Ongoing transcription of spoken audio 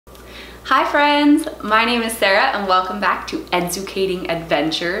Hi friends, my name is Sarah and welcome back to Educating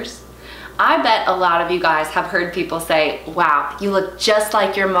Adventures. I bet a lot of you guys have heard people say, wow, you look just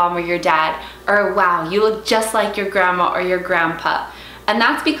like your mom or your dad, or wow, you look just like your grandma or your grandpa. And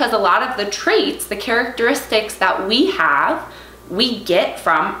that's because a lot of the traits, the characteristics that we have, we get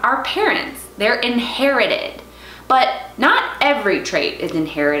from our parents. They're inherited. But not every trait is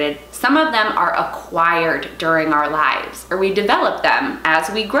inherited. Some of them are acquired during our lives, or we develop them as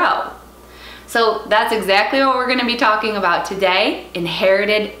we grow. So that's exactly what we're going to be talking about today,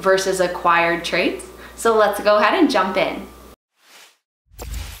 inherited versus acquired traits. So let's go ahead and jump in.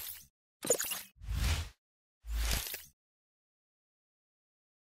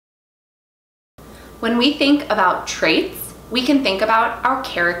 When we think about traits, we can think about our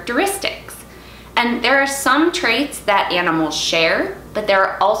characteristics. And there are some traits that animals share, but there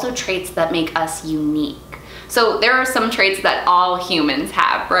are also traits that make us unique. So there are some traits that all humans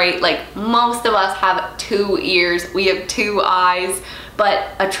have, right? Like most of us have 2 ears, we have 2 eyes,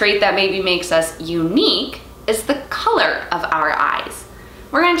 but a trait that maybe makes us unique is the color of our eyes.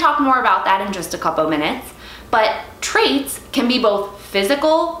 We're going to talk more about that in just a couple minutes, but traits can be both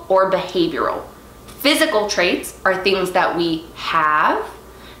physical or behavioral. Physical traits are things that we have.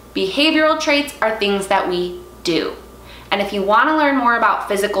 Behavioral traits are things that we do. And if you want to learn more about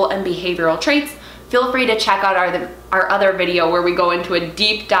physical and behavioral traits, feel free to check out our other video where we go into a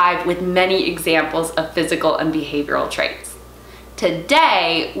deep dive with many examples of physical and behavioral traits.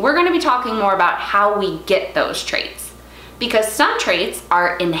 Today, we're going to be talking more about how we get those traits. Because some traits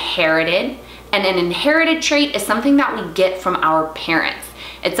are inherited, and an inherited trait is something that we get from our parents.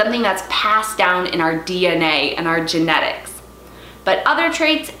 It's something that's passed down in our DNA and our genetics. But other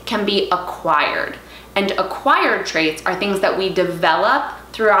traits can be acquired. And acquired traits are things that we develop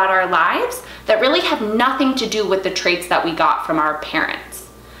throughout our lives that really have nothing to do with the traits that we got from our parents.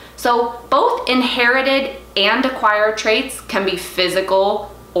 So both inherited and acquired traits can be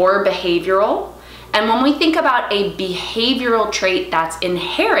physical or behavioral. And when we think about a behavioral trait that's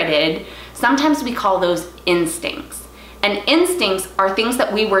inherited, sometimes we call those instincts. And instincts are things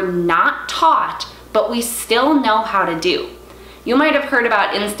that we were not taught, but we still know how to do. You might have heard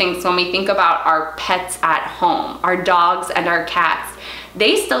about instincts when we think about our pets at home, our dogs and our cats.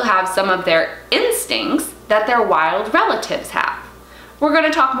 They still have some of their instincts that their wild relatives have. We're going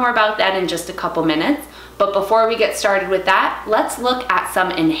to talk more about that in just a couple minutes, but before we get started with that, let's look at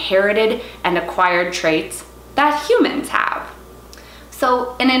some inherited and acquired traits that humans have.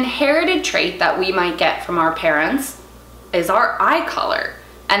 So an inherited trait that we might get from our parents is our eye color.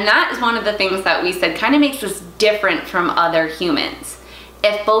 And that is one of the things that we said kind of makes us different from other humans.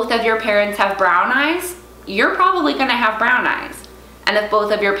 If both of your parents have brown eyes, you're probably going to have brown eyes. And if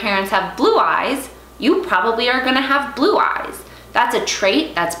both of your parents have blue eyes, you probably are going to have blue eyes. That's a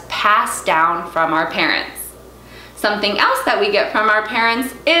trait that's passed down from our parents. Something else that we get from our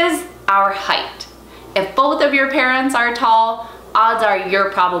parents is our height. If both of your parents are tall, odds are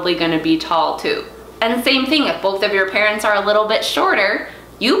you're probably going to be tall too. And same thing, if both of your parents are a little bit shorter,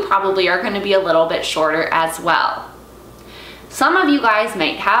 you probably are going to be a little bit shorter as well. Some of you guys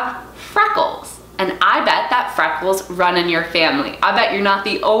might have freckles, and I bet that freckles run in your family. I bet you're not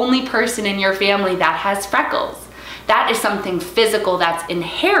the only person in your family that has freckles. That is something physical that's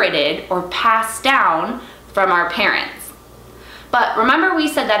inherited or passed down from our parents. But remember, we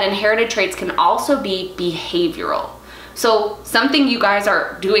said that inherited traits can also be behavioral. So something you guys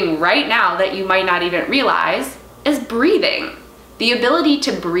are doing right now that you might not even realize is breathing. The ability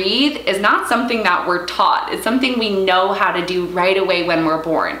to breathe is not something that we're taught. It's something we know how to do right away when we're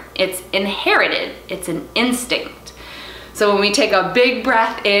born. It's inherited. It's an instinct. So when we take a big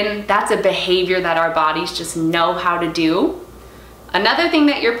breath in, that's a behavior that our bodies just know how to do. Another thing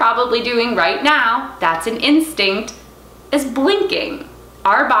that you're probably doing right now, that's an instinct, is blinking.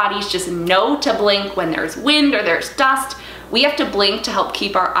 Our bodies just know to blink when there's wind or there's dust. We have to blink to help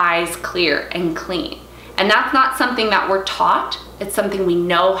keep our eyes clear and clean. And that's not something that we're taught. It's something we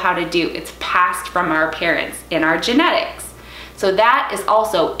know how to do. It's passed from our parents in our genetics. So that is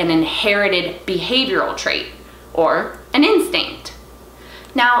also an inherited behavioral trait or an instinct.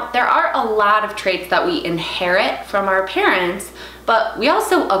 Now, there are a lot of traits that we inherit from our parents, but we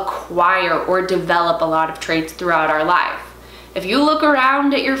also acquire or develop a lot of traits throughout our life. If you look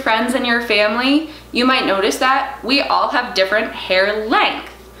around at your friends and your family, you might notice that we all have different hair length.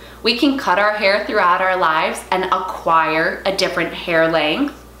 We can cut our hair throughout our lives and acquire a different hair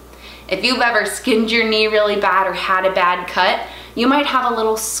length. If you've ever skinned your knee really bad or had a bad cut, you might have a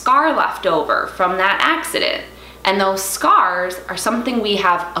little scar left over from that accident. And those scars are something we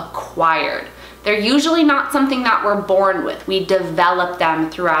have acquired. They're usually not something that we're born with. We develop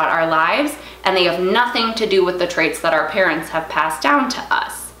them throughout our lives, and they have nothing to do with the traits that our parents have passed down to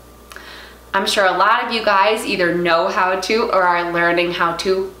us. I'm sure a lot of you guys either know how to or are learning how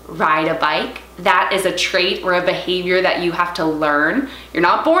to ride a bike. That is a trait or a behavior that you have to learn. You're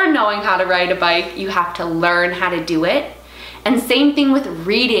not born knowing how to ride a bike. You have to learn how to do it. And same thing with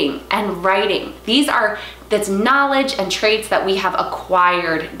reading and writing. That's knowledge and traits that we have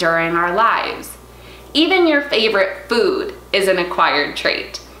acquired during our lives. Even your favorite food is an acquired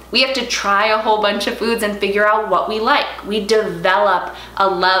trait. We have to try a whole bunch of foods and figure out what we like. We develop a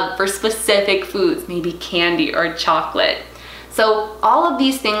love for specific foods, maybe candy or chocolate. So all of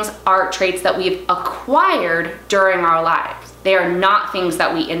these things are traits that we've acquired during our lives. They are not things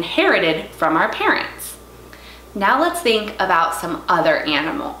that we inherited from our parents. Now let's think about some other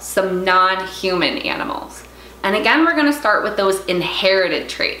animals, some non-human animals. And again, we're going to start with those inherited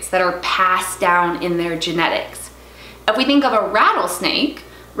traits that are passed down in their genetics. If we think of a rattlesnake,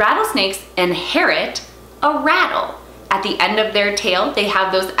 rattlesnakes inherit a rattle. At the end of their tail, they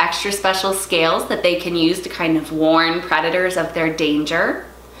have those extra special scales that they can use to kind of warn predators of their danger.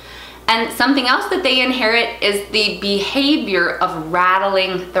 And something else that they inherit is the behavior of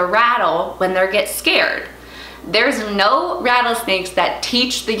rattling the rattle when they get scared. There's no rattlesnakes that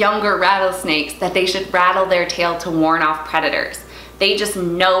teach the younger rattlesnakes that they should rattle their tail to warn off predators. They just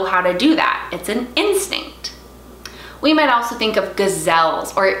know how to do that. It's an instinct. We might also think of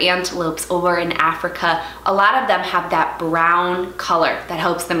gazelles or antelopes over in Africa. A lot of them have that brown color that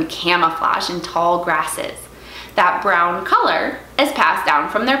helps them camouflage in tall grasses. That brown color is passed down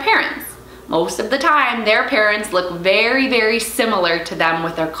from their parents. Most of the time, their parents look very, very similar to them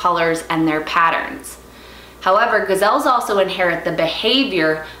with their colors and their patterns. However, gazelles also inherit the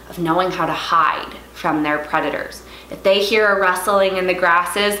behavior of knowing how to hide from their predators. If they hear a rustling in the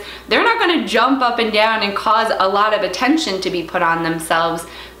grasses, they're not going to jump up and down and cause a lot of attention to be put on themselves.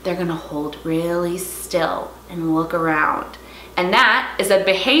 They're going to hold really still and look around. And that is a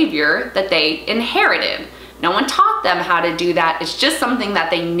behavior that they inherited. No one taught them how to do that. It's just something that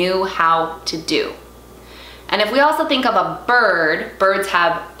they knew how to do. And if we also think of a bird, birds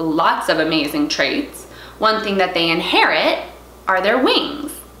have lots of amazing traits. One thing that they inherit are their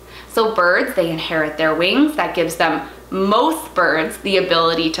wings. So birds, they inherit their wings. That gives them, most birds, the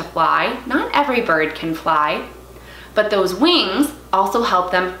ability to fly. Not every bird can fly, but those wings also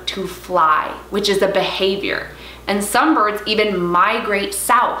help them to fly, which is a behavior. And some birds even migrate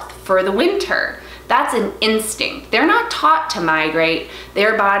south for the winter. That's an instinct. They're not taught to migrate.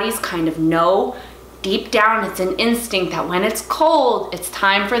 Their bodies kind of know deep down it's an instinct that when it's cold, it's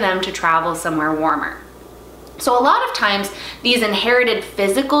time for them to travel somewhere warmer. So a lot of times these inherited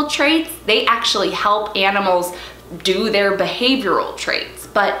physical traits, they actually help animals do their behavioral traits.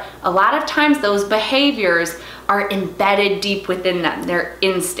 But a lot of times those behaviors are embedded deep within them, their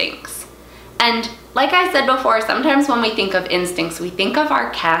instincts. And like I said before, sometimes when we think of instincts, we think of our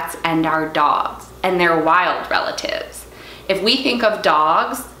cats and our dogs and their wild relatives. If we think of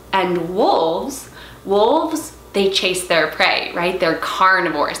dogs and wolves, they chase their prey, right? They're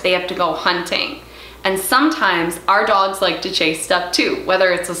carnivores, they have to go hunting. And sometimes our dogs like to chase stuff too,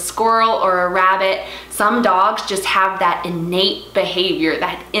 whether it's a squirrel or a rabbit. Some dogs just have that innate behavior,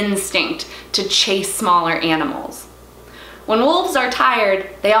 that instinct to chase smaller animals. When wolves are tired,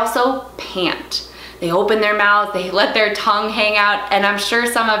 they also pant. They open their mouth, they let their tongue hang out, and I'm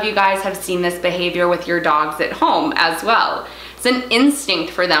sure some of you guys have seen this behavior with your dogs at home as well. It's an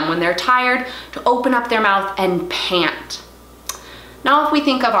instinct for them when they're tired to open up their mouth and pant. Now, if we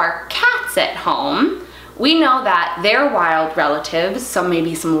think of our cats at home, we know that their wild relatives, so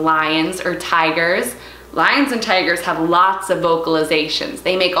maybe some lions or tigers, lions and tigers have lots of vocalizations.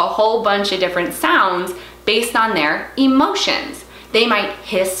 They make a whole bunch of different sounds based on their emotions. They might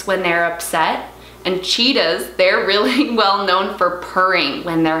hiss when they're upset, and cheetahs, they're really well known for purring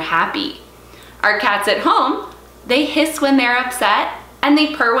when they're happy. Our cats at home, they hiss when they're upset and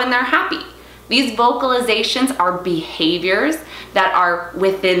they purr when they're happy. These vocalizations are behaviors that are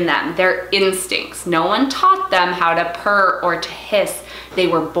within them. They're instincts. No one taught them how to purr or to hiss. They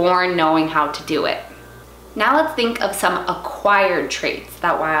were born knowing how to do it. Now let's think of some acquired traits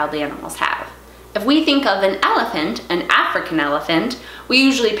that wild animals have. If we think of an elephant, an African elephant, we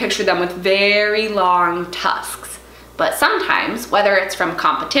usually picture them with very long tusks. But sometimes, whether it's from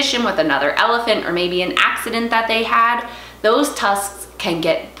competition with another elephant or maybe an accident that they had, those tusks can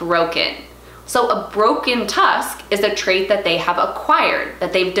get broken. So a broken tusk is a trait that they have acquired,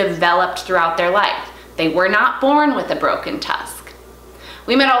 that they've developed throughout their life. They were not born with a broken tusk.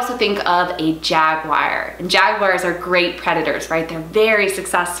 We might also think of a jaguar, and jaguars are great predators, right? They're very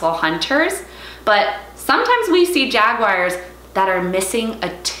successful hunters, But sometimes we see jaguars that are missing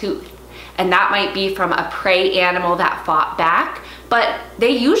a tooth, and that might be from a prey animal that fought back, but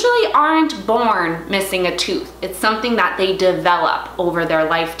they usually aren't born missing a tooth. It's something that they develop over their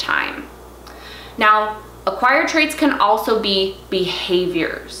lifetime. Now, acquired traits can also be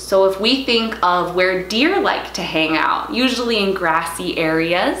behaviors. So if we think of where deer like to hang out, usually in grassy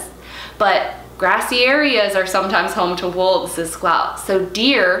areas, but grassy areas are sometimes home to wolves as well. So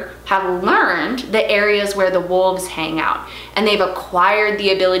deer have learned the areas where the wolves hang out, and they've acquired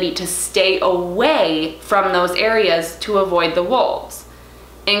the ability to stay away from those areas to avoid the wolves.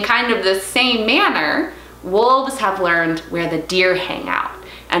 In kind of the same manner, wolves have learned where the deer hang out,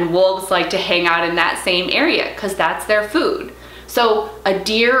 and wolves like to hang out in that same area because that's their food. So a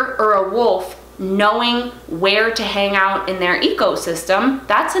deer or a wolf knowing where to hang out in their ecosystem,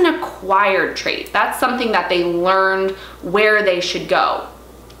 that's an acquired trait. That's something that they learned where they should go.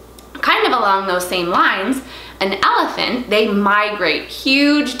 Kind of along those same lines, an elephant, they migrate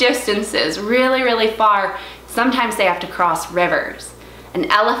huge distances, really, really far. Sometimes they have to cross rivers. And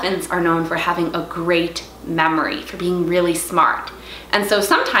elephants are known for having a great memory, for being really smart. And so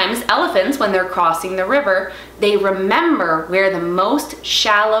sometimes elephants, when they're crossing the river, they remember where the most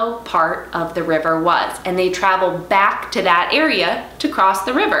shallow part of the river was, and they travel back to that area to cross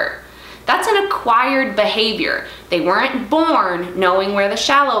the river. That's an acquired behavior. They weren't born knowing where the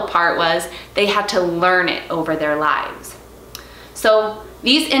shallow part was. They had to learn it over their lives. So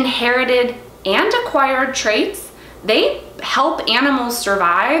these inherited and acquired traits, they help animals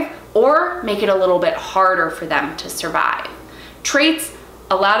survive or make it a little bit harder for them to survive. Traits,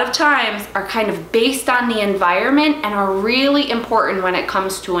 a lot of times, are kind of based on the environment and are really important when it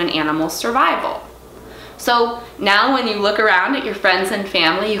comes to an animal's survival. So now when you look around at your friends and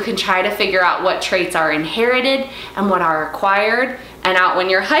family, you can try to figure out what traits are inherited and what are acquired. And out when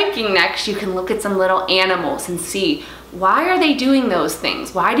you're hiking next, you can look at some little animals and see, why are they doing those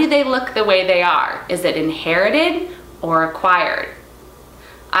things? Why do they look the way they are? Is it inherited or acquired?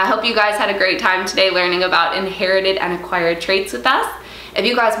 I hope you guys had a great time today learning about inherited and acquired traits with us. If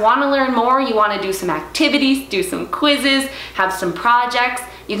you guys want to learn more, you want to do some activities, do some quizzes, have some projects,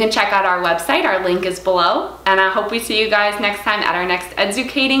 you can check out our website. Our link is below. And I hope we see you guys next time at our next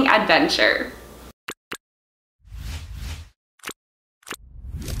educating adventure.